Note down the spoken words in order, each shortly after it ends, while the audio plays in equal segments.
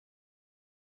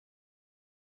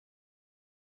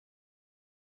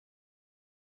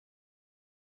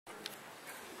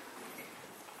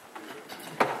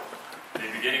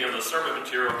beginning of the sermon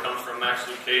material comes from Max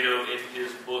Lucado in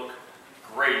his book,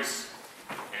 Grace.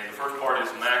 And the first part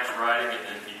is Max writing, and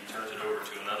then he turns it over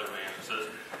to another man. It says,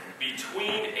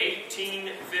 between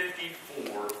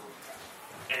 1854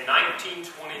 and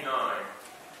 1929,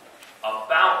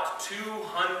 about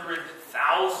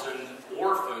 200,000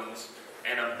 orphans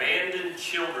and abandoned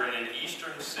children in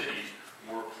eastern cities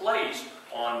were placed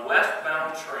on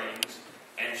westbound trains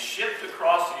and shipped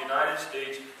across the United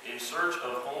States in search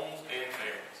of homes and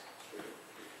families. It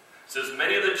says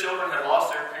many of the children had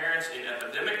lost their parents in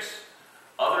epidemics.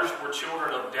 Others were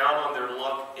children of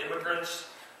down-on-their-luck immigrants.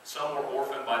 Some were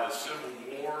orphaned by the Civil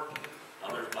War,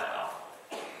 others by alcohol.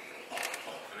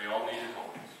 And they all needed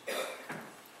homes.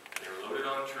 They were loaded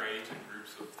on trains in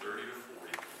groups of 30 to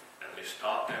 40, and they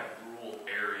stopped at rural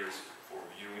areas for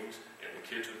viewings, and the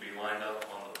kids would be lined up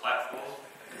on the platform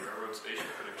at the railroad station,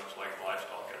 pretty much like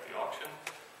livestock at the auction.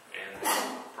 And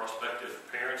prospective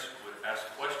parents would ask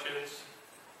questions,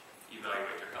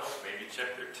 evaluate their health, maybe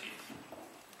check their teeth.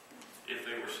 If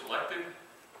they were selected,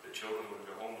 the children would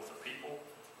go home with the people.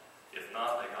 If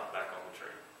not, they got back on the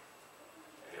train.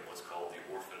 And it was called the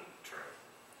orphan train.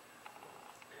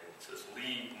 And it says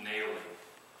Lee Nailing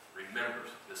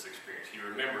remembers this experience. He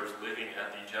remembers living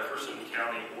at the Jefferson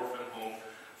County Orphan Home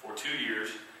for 2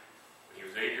 years. When he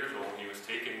was 8 years old, he was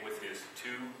taken with his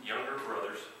 2 younger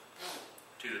brothers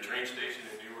to the train station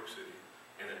in New York City.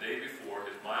 And the day before,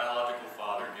 his biological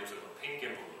father gives him a pink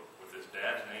envelope with his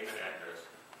dad's name and address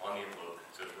on the envelope.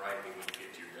 It says, write me when you get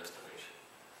to your destination.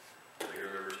 Lee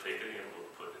remembers taking the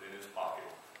envelope, putting it in his pocket,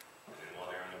 and then while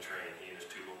they're on the train, he and his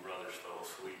 2 little brothers fell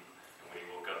asleep. And when he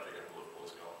woke up, the envelope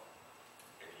was gone.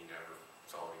 And he never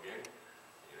saw him again.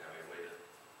 He didn't have any way to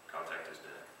contact his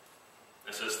dad.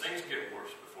 It says things get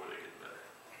worse before they get better.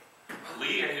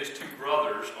 Lee and his 2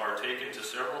 brothers are taken to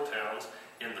several towns.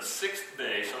 In the 6th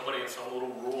day, somebody in some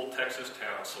little rural Texas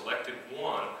town selected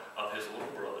one of his little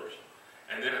brothers,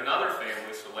 and then another family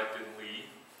selected Lee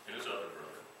and his other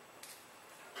brother.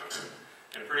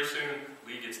 And pretty soon,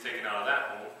 Lee gets taken out of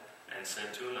that home and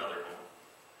sent to another home.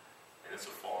 And it's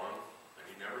a farm, and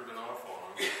he'd never been on a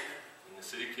farm. And the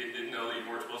city kid didn't know that you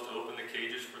weren't supposed to open the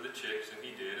cages for the chicks, and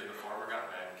he did, and the farmer got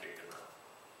mad and kicked him out.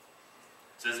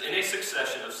 It says, in a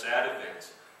succession of sad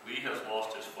events, Lee has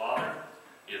lost his father.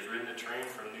 He has ridden a train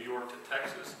from New York to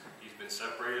Texas. He's been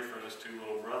separated from his 2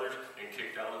 little brothers and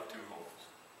kicked out of 2 homes.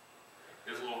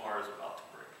 His little heart is about to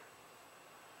break.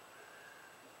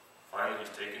 Finally,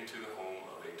 he's taken to the home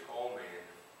of a tall man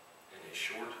and a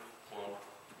short, plump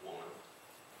woman.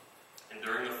 And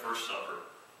during the first supper,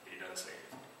 he doesn't say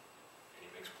anything. And he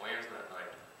makes plans that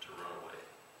night to run away.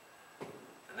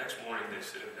 The next morning, they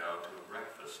sit him down to a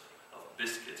breakfast of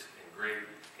biscuits and gravy.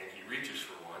 And he reaches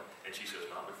for one, and she says,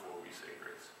 not before we say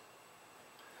grace.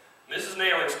 Mrs.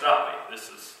 Nailing, stop me. This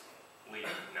is Lee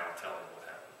now telling what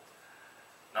happened.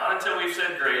 Not until we've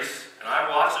said grace, and I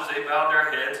watched as they bowed their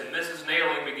heads, and Mrs.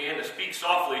 Nailing began to speak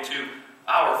softly to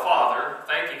our Father,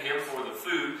 thanking him for the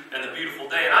food and the beautiful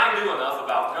day. And I knew enough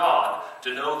about God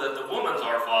to know that the woman's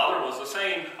Our Father was the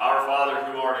same Our Father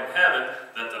who art in heaven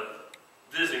that the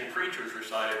visiting preachers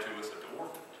recited to us at the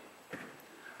orphanage.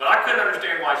 But I couldn't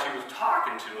understand why she was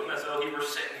talking to him as though he were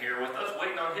sitting here with us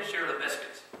waiting on his share of the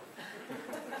biscuits.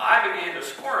 I began to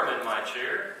squirm in my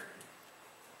chair,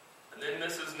 and then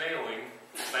Mrs. Nailing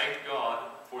thanked God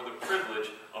for the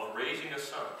privilege of raising a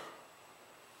son.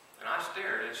 And I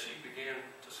stared as she began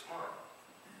to smile.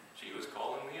 She was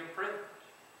calling me a privilege.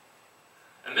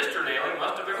 And Mr. Nailing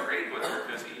must have agreed with her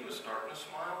because he was starting to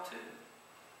smile too.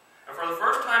 And for the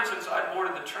first time since I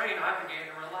boarded the train, I began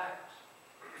to relax.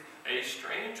 A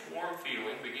strange, warm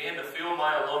feeling began to fill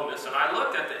my aloneness, and I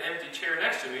looked at the empty chair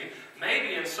next to me.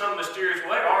 Maybe in some mysterious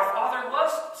way, our Father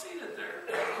was seated there.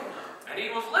 And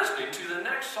he was listening to the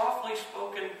next softly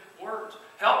spoken words.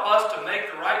 Help us to make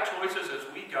the right choices as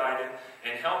we guide him,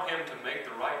 and help him to make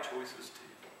the right choices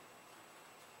too.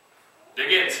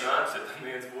 Dig in, son, said the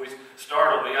man's voice.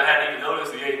 Startled me. I hadn't even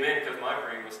noticed the amen because my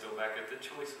brain was still back at the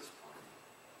choices part.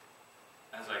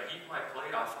 As I heaped my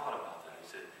plate, I thought about that. He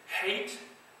said, hate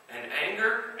and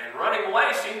anger and running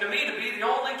away seemed to me to be the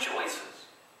only choices.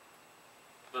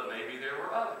 But maybe there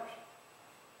were others.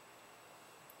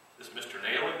 This Mr.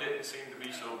 Nailing didn't seem to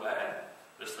be so bad.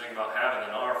 This thing about having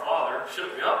an Our Father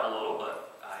shook me up a little,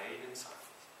 but I ate in silence.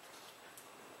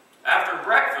 After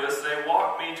breakfast, they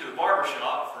walked me to the barber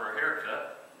shop for a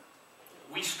haircut.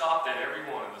 We stopped at every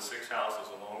one of the 6 houses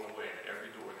along the way, and at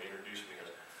every door they introduced me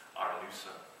as our new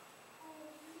son.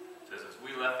 It says, as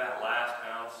we left that last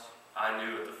house, I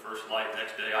knew at the first light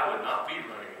next day I would not be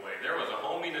running away. There was a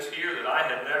hominess here that I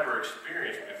had never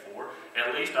experienced before.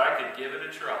 At least I could give it a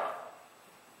try.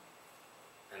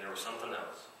 And And there was something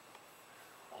else.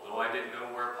 Although I didn't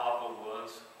know where Papa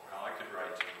was or how I could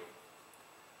write to him,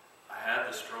 I had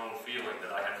the strong feeling that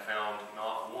I had found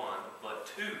not one, but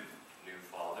two new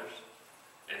fathers,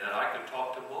 and that I could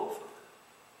talk to both of them.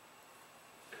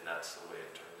 And that's the way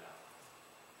it turned out.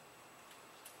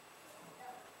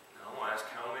 Now I want to ask,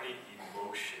 how many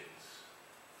emotions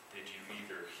did you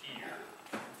either hear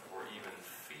or even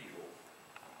feel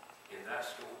in that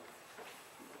story?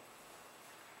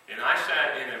 And I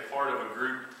sat in a part of a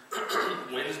group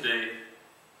Wednesday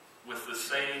with the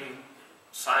same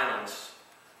silence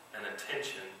and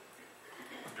attention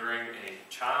during a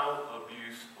child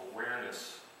abuse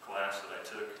awareness class that I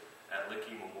took at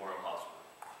Licky Memorial Hospital.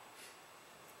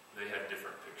 They had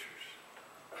different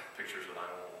pictures that I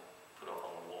won't put up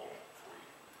on the wall for you.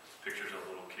 Pictures of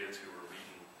little kids who were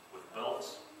beaten with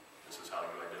belts. This is how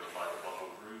you identify the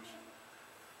buckle bruise.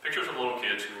 Pictures of little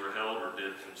kids who were held or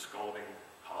dipped in scalding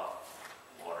hot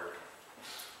water.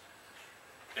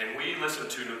 And we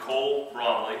listened to Nicole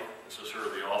Bromley. This is her,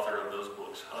 the author of those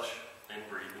books, Hush and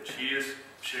Breathe. And she is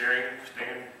sharing,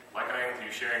 standing like I am with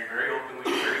you, sharing very openly,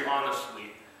 very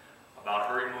honestly about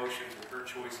her emotions and her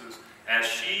choices as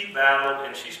she battled,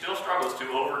 and she still struggles to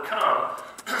overcome,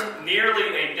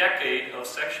 nearly a decade of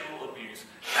sexual abuse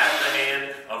at the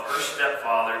hand of her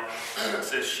stepfather.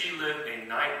 Says she lived a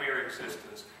nightmare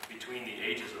existence between the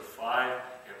ages of 5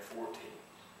 and 14.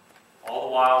 All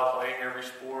the while playing every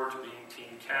sport, being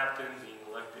team captain, being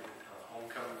elected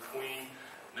homecoming queen,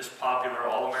 Miss Popular,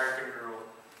 All-American Girl.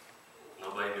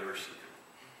 Nobody knew her secret.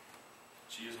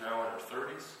 She is now in her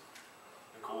 30s.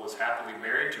 Nicole is happily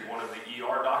married to one of the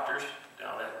ER doctors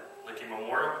down at Licky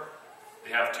Memorial.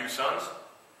 They have 2 sons.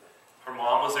 Her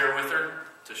mom was there with her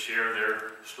to share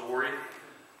their story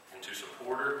and to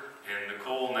support her. And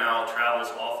Nicole now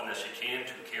travels often as she can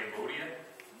to Cambodia.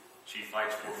 She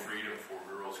fights for freedom for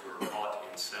girls who are caught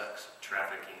in sex,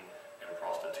 trafficking, and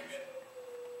prostitution.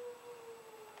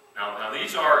 Now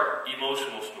these are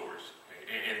emotional stories.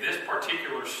 And this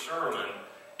particular sermon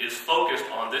is focused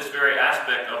on this very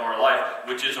aspect of our life,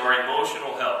 which is our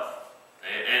emotional health.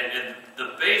 And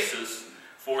the basis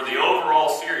for the overall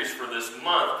series for this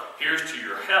month, Here's to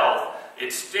Your Health,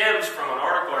 it stems from an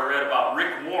article I read about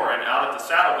Rick Warren out at the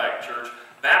Saddleback Church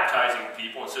baptizing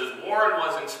people. It says Warren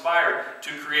was inspired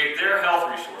to create their health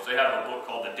resource. They have a book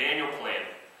called The Daniel Plan.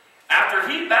 After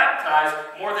he baptized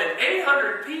more than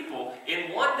 800 people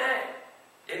in one day,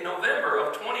 in November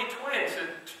of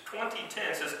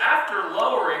 2010, says after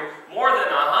lowering more than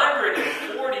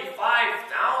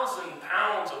 145,000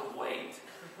 pounds of weight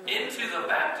into the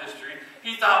baptistry,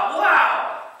 he thought,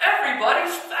 wow,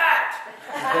 everybody's fat.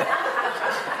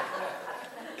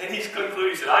 And he's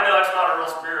concluded, he said, I know that's not a real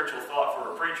spiritual thought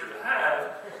for a preacher to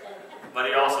have, but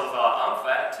he also thought, I'm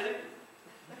fat too.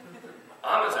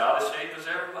 I'm as out of shape as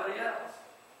everybody else.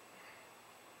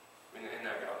 And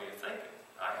that got me thinking.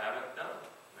 I haven't done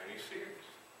many series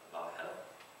about health.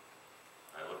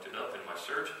 I looked it up in my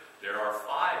search. There are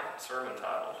 5 sermon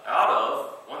titles out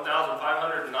of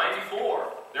 1,594.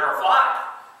 There are 5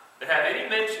 that have any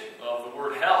mention of the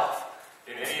word health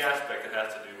in any aspect that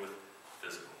has to do with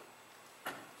physical.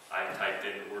 I typed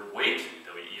in the word weight,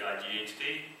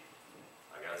 W-E-I-G-H-T.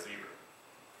 I got 0.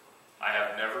 I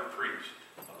have never preached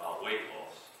about weight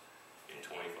loss in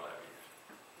 25 years.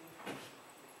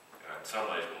 And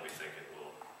somebody's going to be thinking,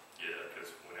 well, yeah,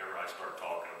 because whenever I start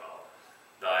talking about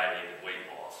dieting and weight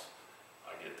loss,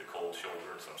 I get the cold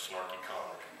shoulder and some snarky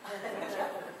comment.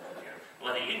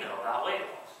 What do you know about weight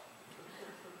loss?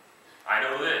 I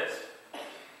know this.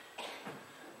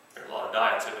 There are a lot of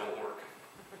diets that don't work.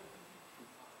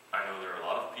 I know there are a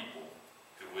lot of people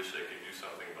who wish they could do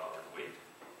something about their weight.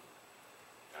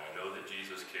 And I know that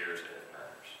Jesus cares and it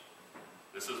matters.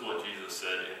 This is what Jesus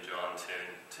said in John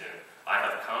 10:10. I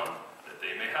have come that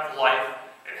they may have life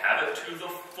and have it to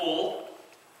the full.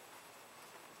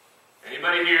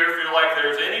 Anybody here feel like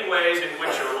there's any ways in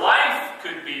which your life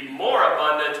could be more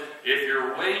abundant if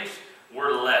your weight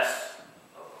were less?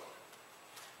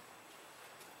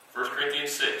 1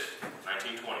 Corinthians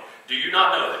 6:19-20. Do you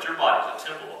not know that your body is a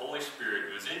temple of the Holy Spirit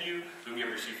who is in you, whom you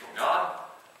have received from God?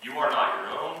 You are not your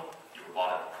own. You were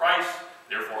bought at a price.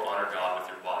 Therefore honor God with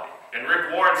your body. And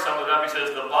Rick Warren sums it up. He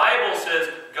says, the Bible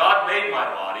says God made my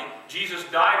body. Jesus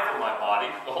died for my body.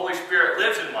 The Holy Spirit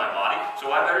lives in my body. So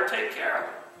I better take care of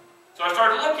it. So I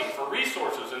started looking for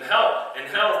resources and health and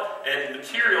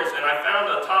materials. And I found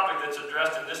a topic that's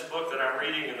addressed in this book that I'm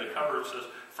reading in the cover. It says,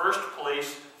 First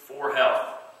Place for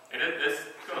Health. And it's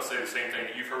going to say the same thing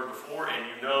that you've heard before, and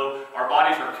you know our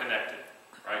bodies are connected,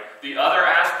 right? The other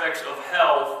aspects of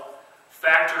health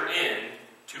factor in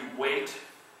to weight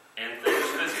and things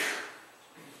physical.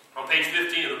 On page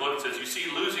 15 of the book, it says, you see,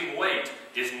 losing weight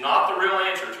is not the real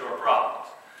answer to our problems.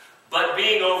 But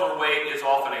being overweight is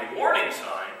often a warning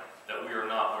sign that we are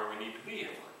not where we need to be in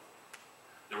life.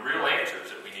 The real answer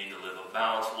is that we need to live a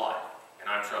balanced life. And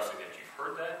I'm trusting that you've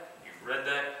heard that, you've read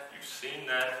that, you've seen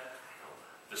that.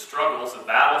 The struggles, the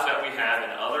battles that we have in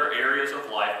other areas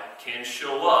of life can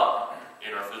show up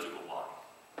in our physical body.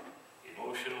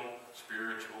 Emotional,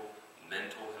 spiritual,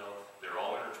 mental health, they're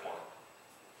all intertwined.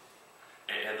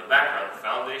 And the background, the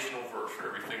foundational verse for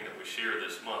everything that we share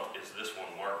this month is this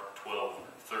one, Mark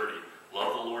 12:30.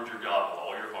 Love the Lord your God with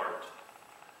all your heart,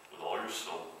 with all your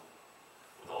soul,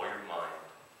 with all your mind,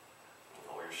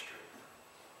 with all your strength.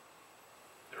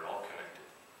 They're all connected.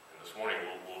 And this morning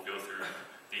we'll go through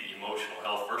the emotional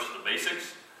health. First, the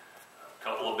basics. A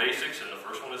couple of basics, and the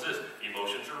first one is this.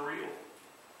 Emotions are real.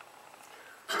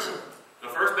 The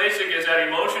first basic is that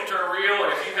emotions are real,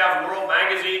 and if you have World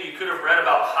Magazine, you could have read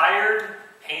about hired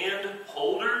hand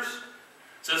holders.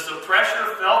 It says the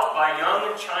pressure felt by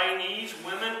young Chinese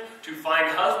women to find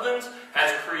husbands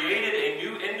has created a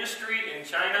new industry in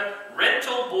China,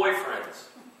 rental boyfriends.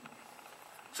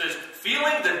 It says,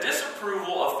 feeling the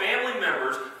disapproval of family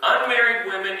members, unmarried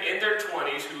women in their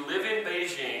 20s who live in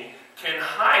Beijing can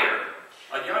hire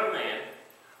a young man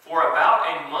for about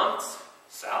a month's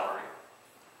salary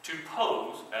to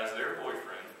pose as their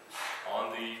boyfriend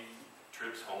on the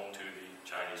trips home to the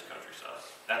Chinese countryside.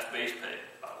 That's base pay,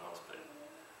 about a month's pay.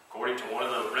 According to one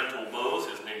of the rental beaux,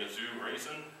 his name is Zhu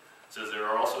Raisin, says there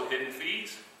are also hidden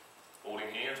fees. Holding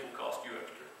hands will cost you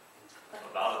extra,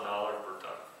 about $1 per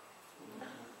time.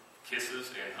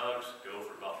 Kisses and hugs go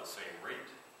for about the same rate.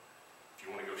 If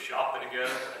you want to go shopping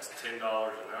together, that's $10 an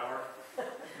hour.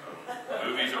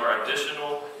 Movies are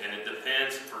additional, and it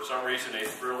depends. For some reason, a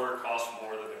thriller costs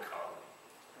more than a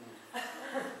comedy.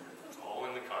 It's all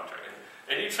in the contract.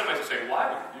 And somebody will say, why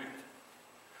would you do that?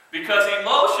 Because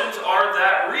emotions are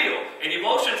that real, and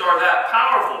emotions are that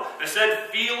powerful. Instead,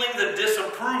 feeling the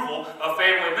disapproval of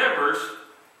family members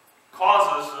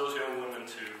causes those young women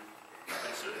to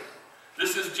consider.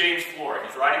 This is James Flora.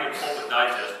 He's writing in Pulpit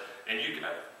Digest, and you can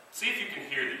see if you can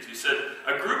hear these. He said,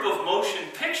 a group of motion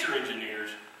picture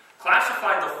engineers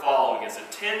classified the following as the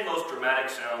 10 most dramatic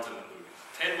sounds in the movie.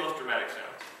 10 most dramatic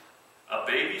sounds. A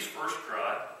baby's first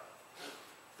cry,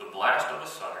 the blast of a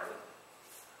siren,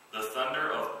 the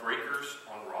thunder of breakers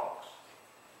on rocks,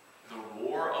 the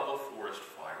roar of a forest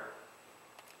fire,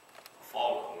 a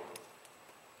foghorn,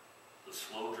 the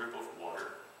slow drip of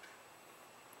water,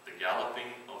 the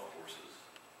galloping of horses,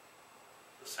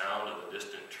 the sound of a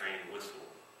distant train whistle,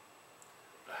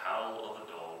 the howl of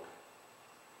a dog,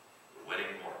 the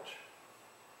wedding march.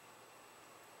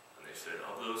 And they said,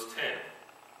 of those 10,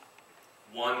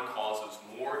 one causes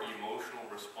more emotional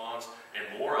response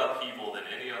and more upheaval than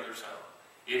any other sound.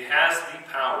 It has the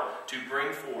power to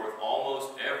bring forth almost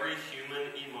every human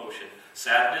emotion,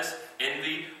 sadness,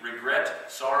 envy,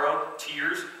 regret, sorrow,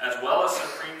 tears, as well as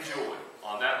supreme joy.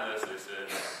 On that list, they said,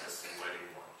 that's the wedding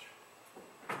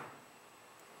march.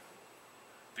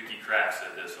 Vicky Kraft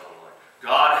said this online.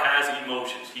 God has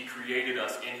emotions. He created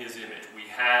us in His image. We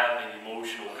have an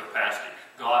emotional capacity.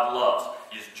 God loves.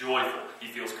 He is joyful. He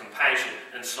feels compassion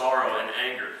and sorrow and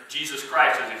anger. Jesus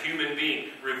Christ, as a human being,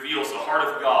 reveals the heart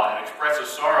of God and expresses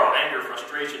sorrow, anger,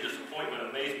 frustration, disappointment,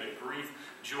 amazement, grief,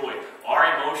 joy.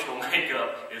 Our emotional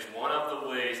makeup is one of the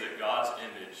ways that God's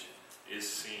image is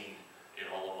seen in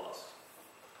all of us.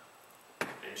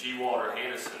 And G. Walter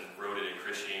Hannison wrote it in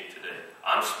Christianity Today.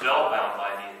 I'm spellbound by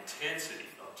the intensity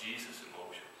of Jesus'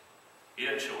 emotions. He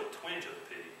doesn't show a twinge of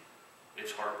pity.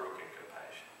 It's heartbroken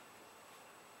compassion.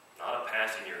 Not a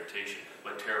passing irritation,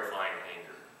 but terrifying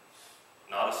anger.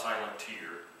 Not a silent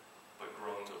tear, but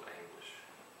groans of anguish.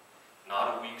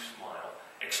 Not a weak smile,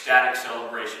 ecstatic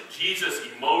celebration. Jesus'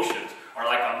 emotions are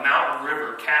like a mountain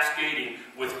river cascading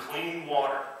with clean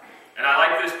water. And I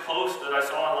like this post that I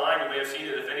saw online. You may have seen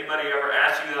it. If anybody ever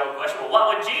asks you that question, well,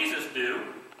 what would Jesus do?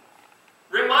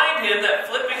 Remind him that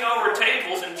flipping over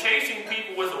tables and chasing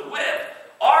people with a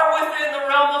whip are within the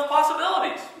realm of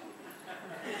possibilities.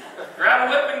 Grab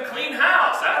a whip and clean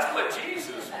house. That's what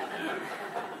Jesus would do.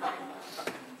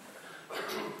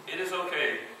 It is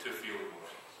okay to feel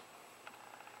emotions.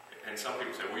 And some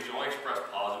people say, we should only express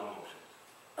positive emotions.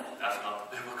 That's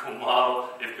not the biblical model.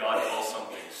 If God calls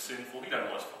something sinful, He doesn't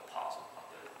want us to feel positive about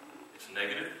that. It's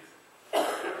negative.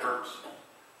 It hurts.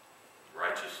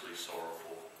 Righteously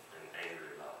sorrowful and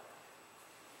angry about it.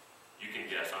 You can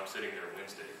guess, I'm sitting there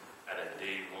Wednesday at a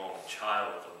day-long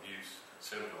child abuse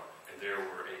seminar, and there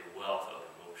were a wealth of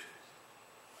emotions.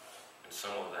 And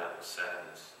some of that was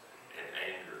sadness and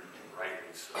anger, and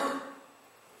rightly so.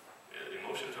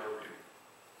 Emotions are real.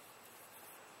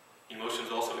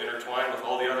 Emotions also intertwine with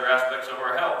all the other aspects of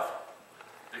our health.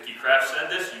 Vicki Kraft said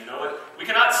this, you know it. We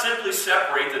cannot simply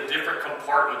separate the different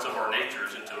compartments of our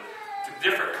natures into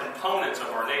different components of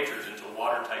our natures into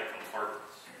watertight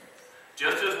compartments.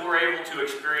 Just as we're able to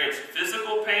experience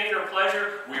physical pain or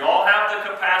pleasure, we all have the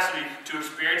capacity to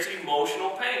experience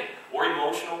emotional pain or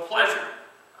emotional pleasure.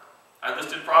 I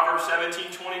listed Proverbs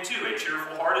 17:22. A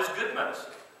cheerful heart is good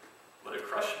medicine, but a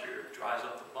crushed spirit dries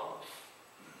up the bones.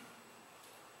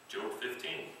 Job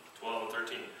 15:12 and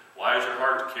 13. Why has your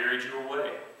heart carried you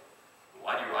away?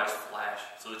 Why do your eyes flash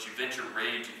so that you vent your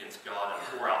rage against God and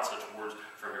pour out such words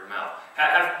from your mouth?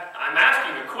 I'm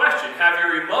asking a question. Have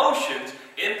your emotions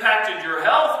impacted your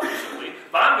health recently?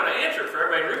 But I'm going to answer it for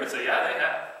everybody in the room and say, yeah, they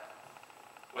have.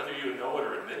 Whether you know it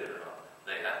or admit it or not,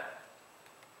 they have.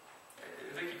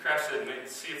 Vicki Kraft said,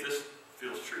 see if this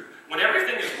feels true. When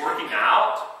everything is working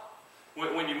out,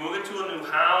 when you move into a new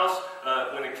house,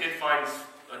 when a kid finds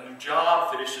a new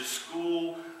job, finishes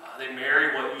school, they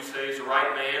marry what you say is the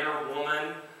right man or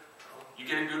woman, you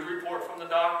get a good report from the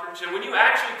doctor. So when you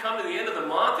actually come to the end of the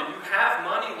month and you have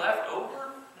money left over,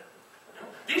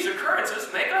 these occurrences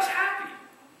make us happy.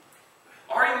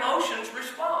 Our emotions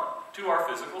respond to our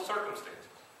physical circumstances.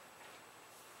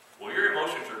 Well, your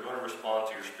emotions are going to respond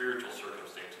to your spiritual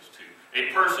circumstances too. A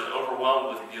person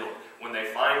overwhelmed with guilt, when they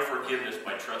find forgiveness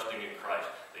by trusting in Christ,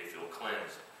 they feel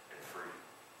cleansed and free.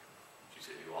 She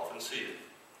said, you often see it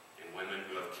in women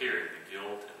who have carried the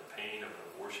guilt and the pain of an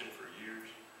abortion for years,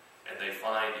 and they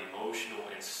find emotional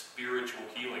and spiritual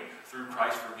healing through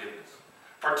Christ's forgiveness,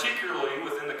 particularly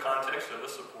within the context of a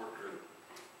support group.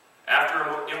 After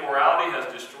immorality has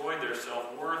destroyed their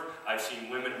self-worth, I've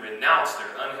seen women renounce their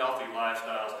unhealthy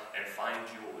lifestyles and find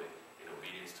joy in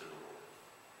obedience to the Lord.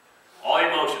 All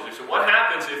emotions. So what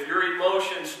happens if your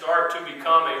emotions start to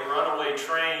become a runaway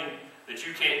train that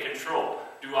you can't control?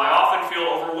 Do I often feel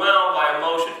overwhelmed by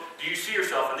emotion? Do you see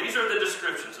yourself? And these are the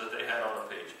descriptions that they had on the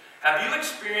page. Have you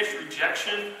experienced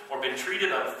rejection or been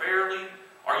treated unfairly?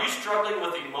 Are you struggling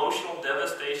with emotional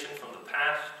devastation from the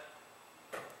past?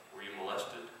 Were you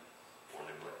molested or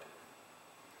neglected?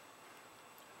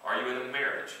 Are you in a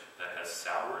marriage that has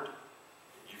soured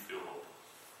and you feel hopeless?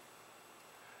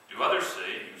 Do others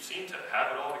say you seem to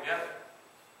have it all together,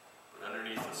 but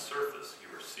underneath the surface you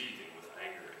are seething with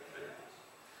anger and bitterness,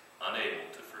 unable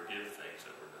to forgive things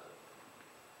that were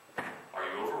done? Are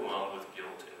you overwhelmed with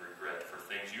guilt and regret for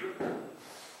things you have done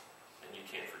and you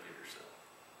can't forgive yourself?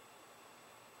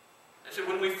 I said,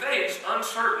 when we face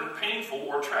uncertain, painful,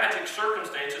 or tragic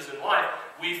circumstances in life,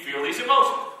 we feel these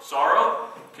emotions. Sorrow,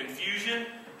 confusion,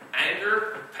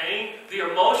 anger, pain. The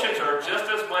emotions are just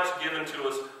as much given to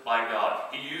us by God.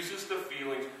 He uses the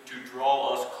feelings to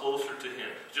draw us closer to Him.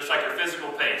 Just like your physical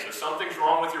pain. So something's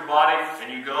wrong with your body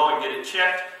and you go and get it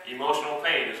checked. Emotional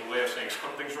pain is a way of saying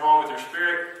something's wrong with your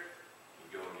spirit.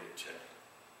 You go and get it checked.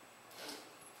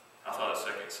 I thought of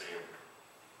 2 Samuel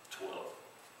 12.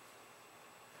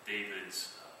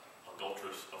 David's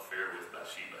adulterous affair with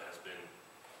Bathsheba has been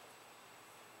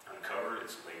uncovered.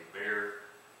 It's laid bare.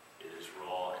 It is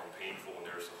raw and painful, and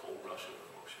there's a whole rush of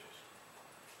emotions.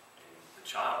 And the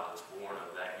child that's born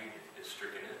of that union is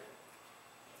stricken in.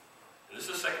 And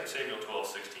this is 2 Samuel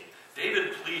 12:16.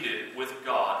 David pleaded with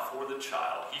God for the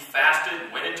child. He fasted,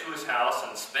 went into his house,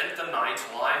 and spent the nights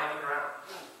lying on the ground.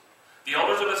 The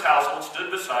elders of his household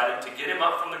stood beside him to get him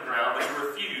up from the ground, but he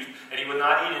refused, and he would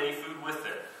not eat any food with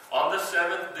them. On the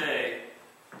seventh day,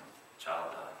 the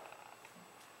child died.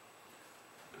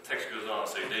 The text goes on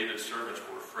to say David's servants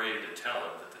were afraid to tell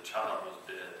him that the child was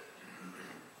dead.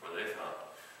 For they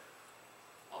thought,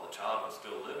 while the child was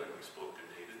still living, we spoke to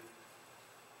David,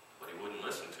 but he wouldn't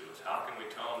listen to us. How can we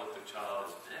tell him that the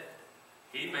child is dead?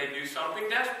 He may do something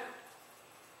desperate.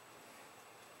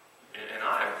 And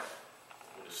I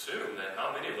would assume that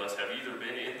how many of us have either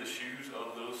been in the shoes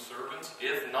of those servants,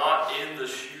 if not in the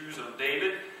shoes of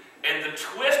David. And the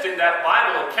twist in that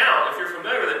Bible account, if you're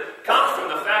familiar with it, comes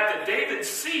from the fact that David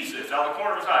sees this out of the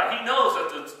corner of his eye. He knows that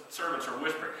the servants are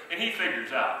whispering, and he figures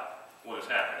out what is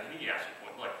happening. And he asks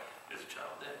point blank, is the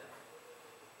child dead?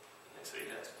 And they say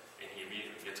yes. And he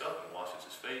immediately gets up and washes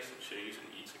his face and shaves and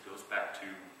eats and goes back to,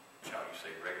 shall you say,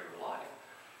 regular life.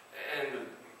 And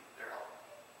they're all,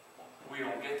 we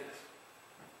don't get this.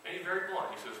 And he's very blunt.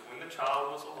 He says, when the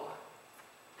child was alive,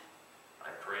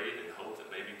 I prayed and hoped that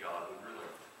maybe God would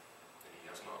relent.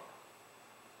 Not.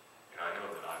 And I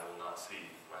know that I will not see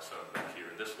my son back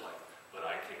here in this life, but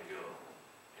I can go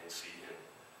and see him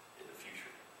in the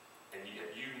future. And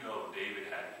yet you know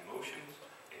David had emotions,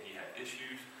 and he had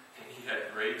issues, and he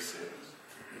had grave sins.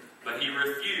 But he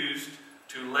refused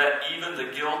to let even the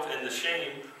guilt and the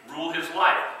shame rule his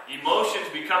life. Emotions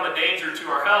become a danger to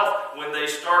our health when they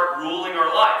start ruling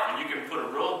our life. And you can put a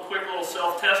real quick little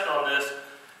self-test on this.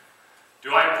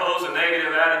 Do I impose a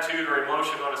negative attitude or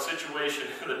emotion on a situation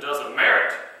that doesn't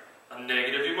merit a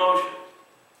negative emotion?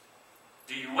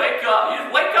 Do you wake up? You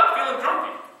just wake up feeling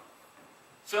grumpy.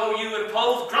 So you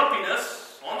impose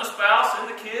grumpiness on the spouse and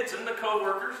the kids and the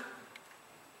co-workers.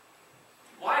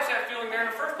 Why is that feeling there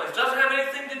in the first place? It doesn't have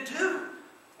anything to do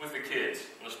with the kids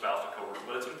and the spouse and co-workers,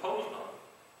 but it's imposed on them.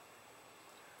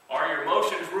 Are your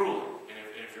emotions ruling? And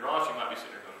if you're honest, you might be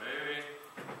sitting there going, maybe,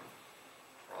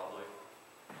 probably.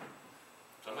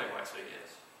 Somebody might say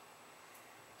yes.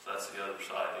 So that's the other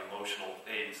side, the emotional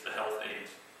aids, the health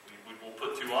aids. We'll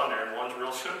put two on there, and one's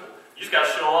real simple. You just got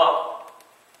to show up.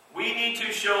 We need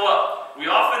to show up. We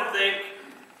often think,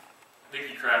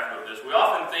 Dickie Kraft wrote this, we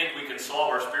often think we can solve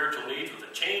our spiritual needs with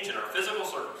a change in our physical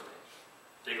circumstances.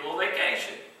 Take a little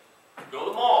vacation. Go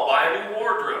to the mall, buy a new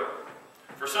wardrobe.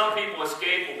 For some people,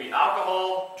 escape will be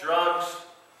alcohol, drugs.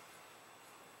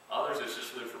 Others, it's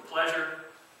just live for pleasure.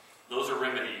 Those are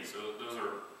remedies. Those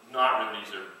are not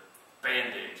remedies. They're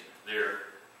band-aids. They're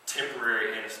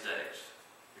temporary anesthetics.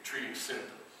 You're treating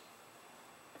symptoms.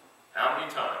 How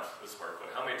many times, this is a hard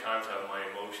question, how many times have my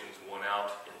emotions won out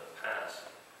in the past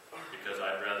because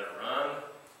I'd rather run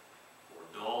or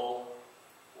dull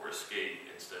or escape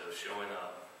instead of showing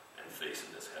up and facing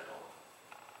this head on?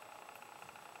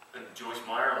 And Joyce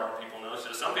Meyer, a lot of people know,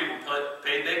 says some people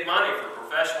pay big money for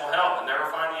professional help and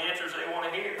never find the answers they want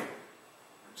to hear.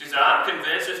 She said, I'm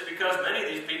convinced it's because many of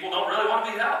these people don't really want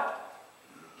to be helped.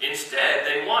 Instead,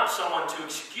 they want someone to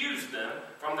excuse them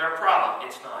from their problem.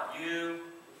 It's not you.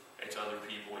 It's other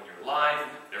people in your life.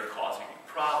 They're causing you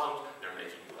problems. They're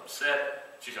making you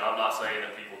upset. She said, I'm not saying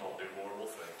that people don't do horrible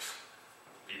things.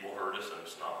 People hurt us and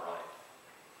it's not right.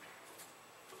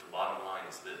 But the bottom line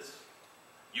is this.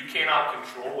 You cannot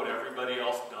control what everybody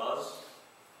else does,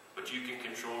 but you can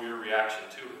control your reaction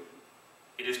to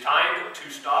it. It is time to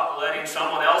stop letting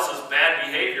someone else's bad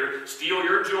behavior steal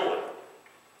your joy.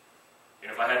 And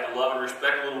if I had to love and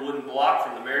respect a little wooden block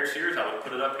from the marriage series, I would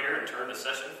put it up here and turn to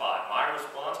session 5. My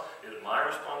response is my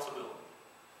responsibility.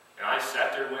 And I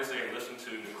sat there Wednesday and listened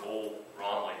to Nicole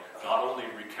Ronley not only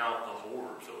recount the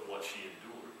horrors of what she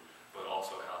endured, but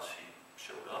also how she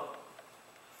showed up,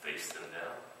 faced them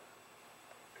down,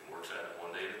 and works at it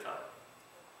one day at a time.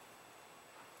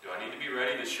 Do I need to be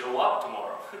ready to show up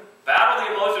tomorrow? Battle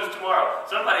the emotions tomorrow.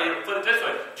 Somebody put it this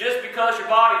way. Just because your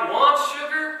body wants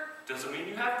sugar doesn't mean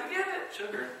you have to give it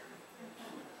sugar.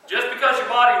 Just because your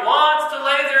body wants to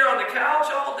lay there on the couch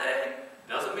all day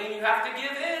doesn't mean you have to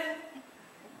give in.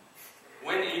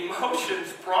 When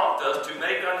emotions prompt us to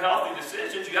make unhealthy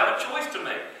decisions, you have a choice to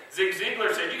make. Zig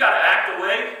Ziglar said, you got to act the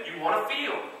way you want to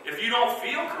feel. If you don't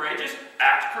feel courageous,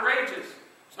 act courageous.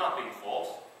 It's not being false.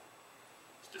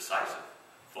 It's decisive.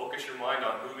 Focus your mind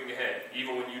on moving ahead,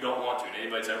 even when you don't want to. And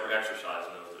anybody's ever exercised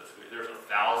knows this. There's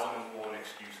 1,001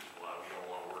 excuses why we don't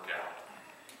want to work out.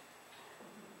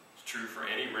 It's true for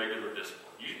any regular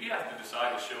discipline. You have to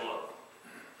decide to show up.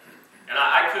 And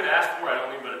I could ask for, I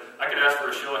don't mean, but I could ask for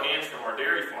a show of hands from our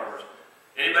dairy farmers.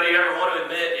 Anybody ever want to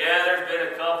admit, yeah, there's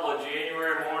been a couple of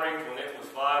January mornings when it was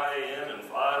 5 a.m. and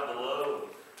 5 below.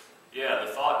 Yeah,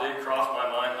 the thought did cross my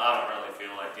mind, I don't really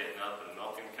feel like getting up and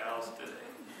milking cows today.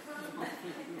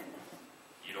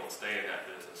 You don't stay in that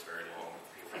business very long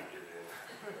if you give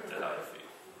in to how you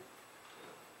feel.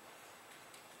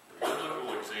 The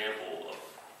biblical example of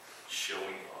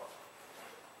showing up.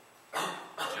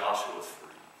 Joshua 3.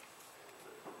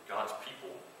 God's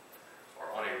people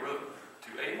are on a road to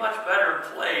a much better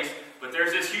place, but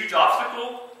there's this huge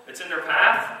obstacle that's in their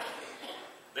path.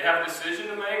 They have a decision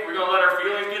to make. We're going to let our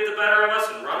feelings get the better of us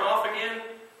and run off again,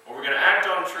 or we're going to act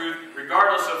on truth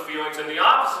regardless of feelings. And the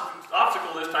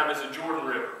obstacle this time is the Jordan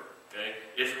River. Okay?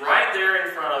 It's right there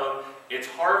in front of them. It's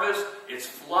harvest. It's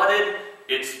flooded.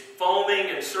 It's foaming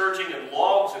and surging and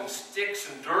logs and sticks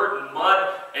and dirt and mud,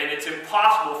 and it's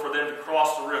impossible for them to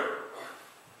cross the river.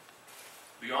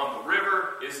 Beyond the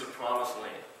river is the promised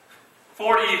land.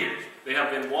 40 years. They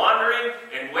have been wandering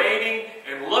and waiting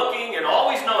and looking and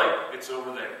always knowing it's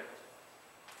over there.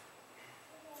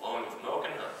 Flowing with milk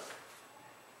and honey.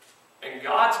 And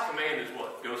God's command is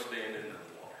what? Go stand in the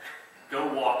water.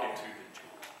 Go walk into the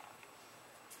Jordan.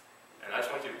 And I just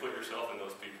want you to put yourself in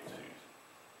those people's shoes.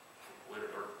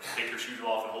 Or take your shoes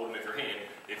off and hold them in your hand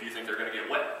if you think they're going to get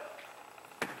wet.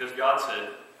 Because God said,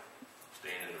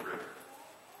 stand in the river.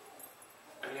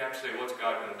 And you have to say, what's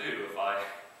God going to do if I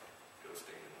go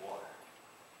stand in water?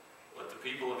 But the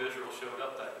people of Israel showed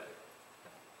up that day.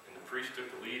 And the priest took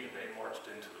the lead and they marched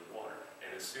into the water.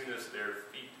 And as soon as their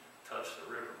feet touched the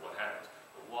river, what happens?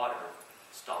 The water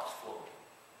stops flowing.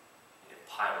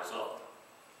 piles up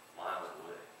miles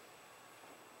away.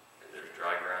 And there's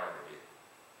dry ground again.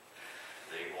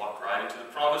 They walked right into the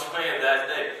promised land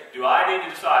that day. Do I need to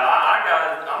decide, I'm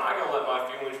not going to let my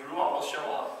feelings rule, I'm going to show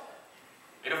up.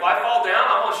 And if I fall down,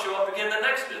 I'm going to show up again the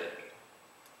next day.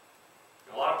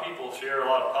 A lot of people share a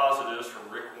lot of positives from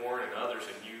Rick Warren and others,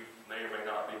 and you may or may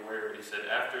not be aware. He said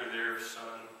after their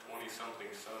son,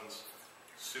 20-something son's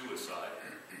suicide,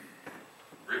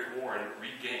 Rick Warren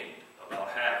regained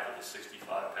about half of the 65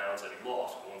 pounds that he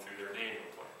lost going through their Daniel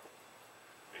plan.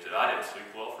 He said, I didn't sleep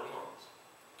well for months.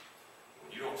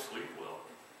 When you don't sleep well,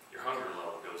 your hunger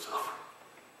level goes up.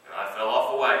 And I fell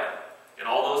off the wagon. And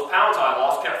all those pounds I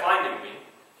lost kept finding me.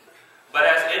 But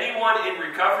as anyone in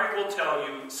recovery will tell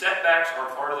you, setbacks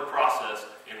are part of the process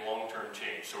in long-term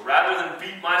change. So rather than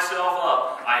beat myself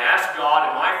up, I asked God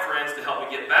and my friends to help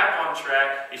me get back on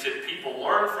track. He said, people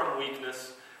learn from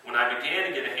weakness. When I began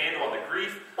to get a handle on the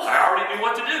grief, I already knew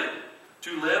what to do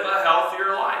to live a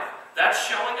healthier life. That's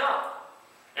showing up.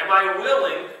 Am I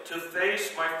willing to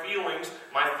face my feelings,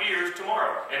 my fears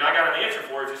tomorrow? And I got an answer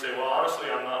for it if you say, well,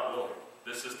 honestly, I'm not willing.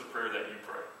 This is the prayer that you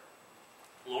pray.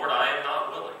 Lord, I am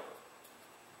not willing.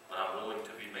 But I'm willing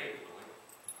to be made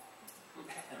willing.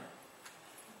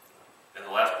 And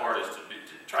the last part is to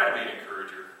try to be an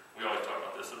encourager. We always talk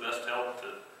about this. The best help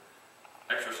to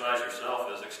exercise yourself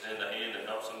is extend a hand and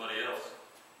help somebody else.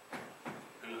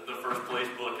 And the First Place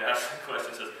book asks the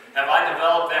question, says, have I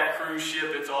developed that cruise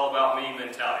ship, it's all about me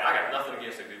mentality? I got nothing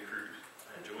against a good cruise.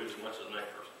 I enjoy it as much as the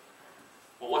next person.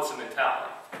 Well, what's the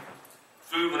mentality?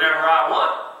 Food whenever I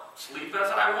want. Sleep as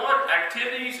I want.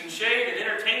 Activities and shade and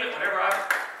entertainment whenever I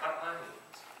cut my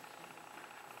hands.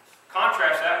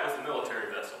 Contrast that with the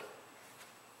military vessel.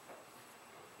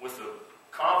 With the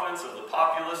confidence of the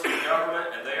populace and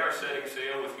government, and they are setting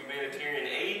sail with humanitarian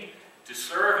aid to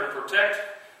serve and protect.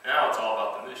 Now it's all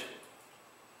about the mission.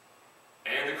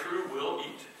 And the crew will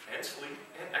eat and sleep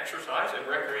and exercise and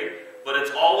recreate, but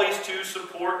it's always to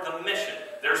support the mission.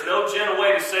 There's no gentle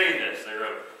way to say this.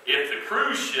 If the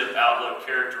cruise ship outlook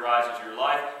characterizes your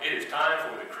life, it is time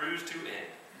for the cruise to end.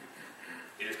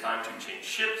 It is time to change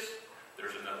ships.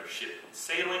 There's another ship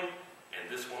sailing, and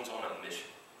this one's on a mission.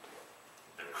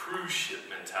 The cruise ship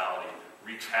mentality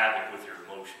wreaks havoc with your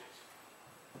emotions.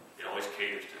 It always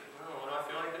caters to, what do I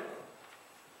feel like doing?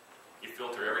 You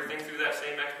filter everything through that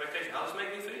same expectation. How does this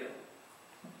make me feel?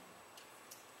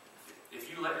 If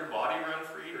you let your body run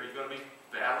free, are you going to be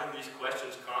battling these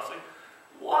questions constantly?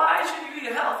 Why should you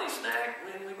eat a healthy snack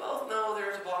when we both know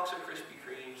there's a box of Krispy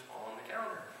Kremes on the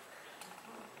counter?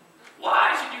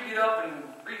 Why should you get up and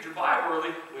read your Bible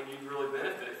early when you'd really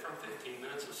benefit from 15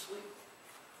 minutes of sleep?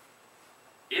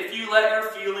 If you let your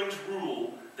feelings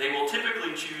rule, they will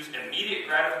typically choose immediate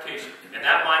gratification. And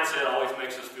that mindset always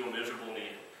makes us feel miserable in the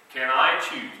end. Can I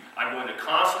choose? I'm going to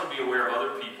constantly be aware of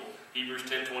other people. Hebrews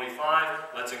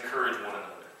 10:25, let's encourage one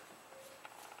another.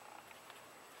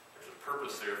 There's a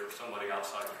purpose there for somebody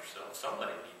outside of yourself.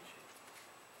 Somebody needs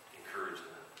you. Encourage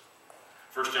them.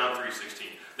 1 John 3:16,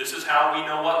 this is how we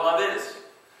know what love is.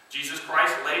 Jesus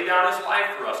Christ laid down his life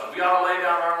for us, and we ought to lay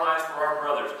down our lives for our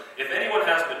brothers. If anyone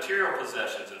has material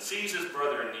possessions and sees his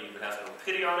brother in need but has no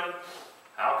pity on him,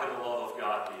 how can the love of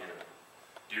God be in him?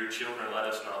 Dear children, let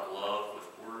us not love with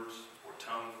words or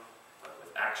tongue, but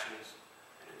with actions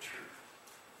and in truth.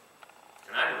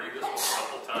 And I had to read this one a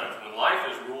couple of times. When life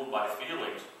is ruled by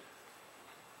feelings,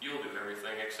 you'll do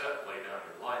everything except lay down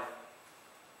your life,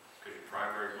 because your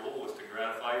primary goal is to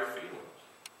gratify your feelings.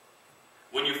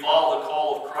 When you follow the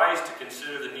call of Christ to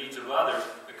consider the needs of others,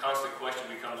 the constant question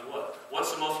becomes what?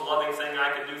 What's the most loving thing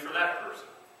I can do for that person?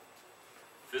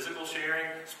 Physical sharing,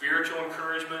 spiritual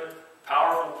encouragement,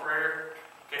 powerful prayer.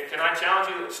 Can I challenge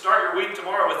you to start your week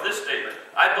tomorrow with this statement?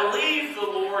 I believe the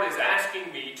Lord is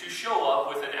asking me to show up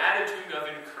with an attitude of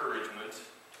encouragement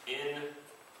in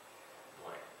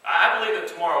blank. I believe that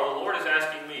tomorrow the Lord is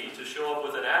asking me to show up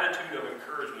with an attitude of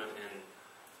encouragement in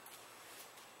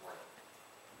blank.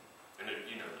 And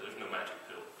there's no magic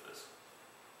pill for this.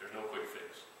 There's no quick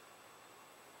fix.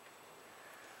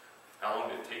 How long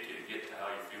did it take you to get to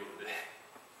how you feel today?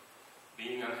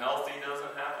 Being unhealthy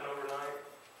doesn't happen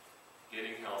overnight.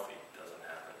 Getting healthy doesn't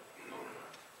happen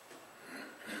overnight.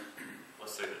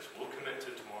 Let's say this. We'll commit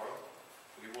to tomorrow.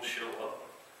 We will show up.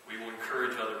 We will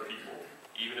encourage other people,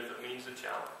 even if it means a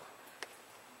challenge.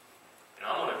 And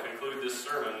I'm going to conclude this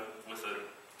sermon with a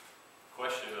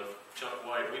question of Chuck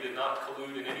White. We did not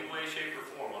collude in any way, shape, or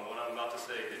form on what I'm about to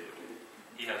say, did we?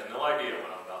 He has no idea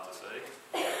what I'm about to say.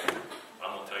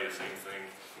 I'm going to tell you the same thing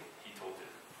he told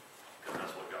you, because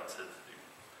that's what God said to do.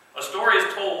 A story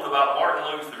is told about Martin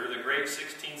Luther, the great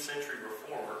 16th century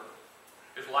reformer.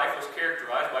 His life was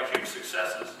characterized by huge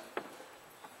successes,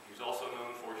 was also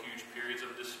known for huge periods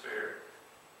of despair.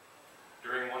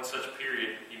 During one such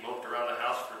period, he moped around the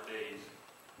house for days,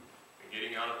 and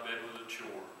getting out of bed was a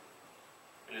chore.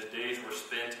 And his days were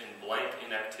spent in blank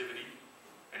inactivity,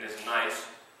 and his nights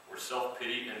were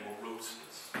self-pity and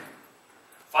moroseness.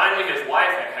 Finally, his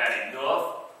wife had had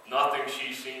enough. Nothing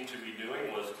she seemed to be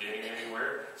doing was getting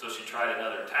anywhere, so she tried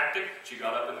another tactic. She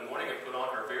got up in the morning and put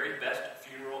on her very best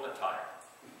funeral attire.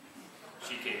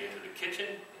 She came into the kitchen,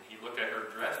 and he looked at her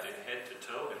dressed in head to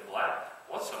toe in black.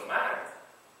 "What's the matter?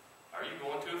 Are you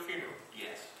going to a funeral?"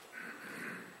 "Yes."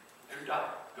 "Who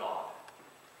died?" "God."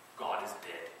 "God is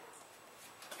dead."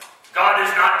 "God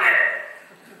is not dead."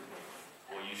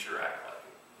 "Well, you sure act like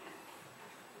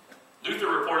it." Luther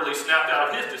reportedly snapped out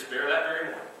of his despair that very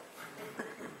morning.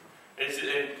 And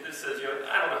this says,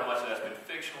 I don't know how much of that's been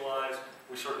fictionalized.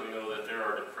 We certainly know that there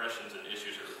are depressions and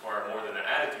issues that require more than an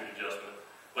attitude adjustment.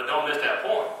 But don't miss that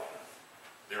point.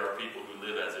 There are people who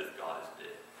live as if God is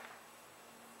dead.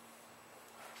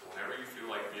 So whenever you feel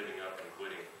like giving up and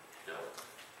quitting, don't.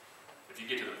 If you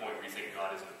get to the point where you think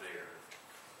God isn't there,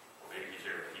 or maybe he's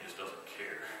there, but he just doesn't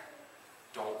care,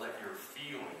 don't let your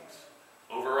feelings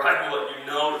override what you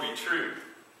know to be true.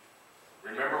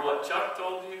 Remember what Chuck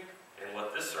told you? And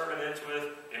what this sermon ends with,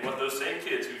 and what those same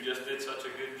kids who just did such a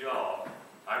good job,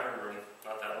 I remember him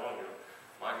not that long ago,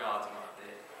 my God's not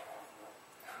dead.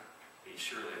 He's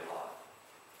surely alive.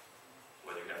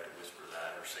 Whether you have to whisper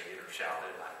that or sing it or shout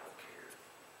it, I don't care.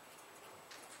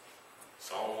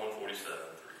 Psalm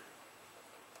 147:3.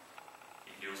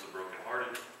 He heals the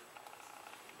brokenhearted,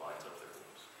 he binds up their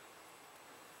wounds.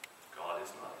 God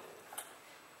is not dead.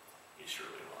 He's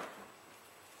surely alive.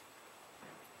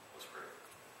 Let's pray.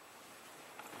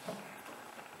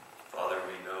 Father,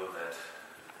 we know that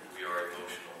we are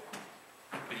emotional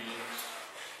beings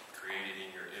created in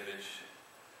your image,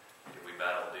 and we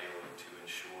battle daily to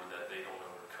ensure that they don't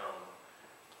overcome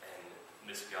and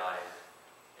misguide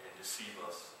and deceive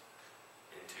us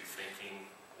into thinking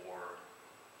or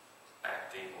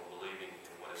acting or believing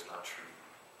in what is not true.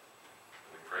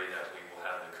 We pray that we will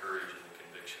have the courage and the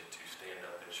conviction to stand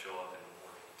up and show up in the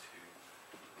morning, to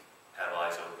have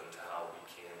eyes open to how we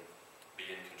can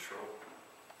be in control,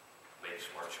 make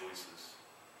smart choices,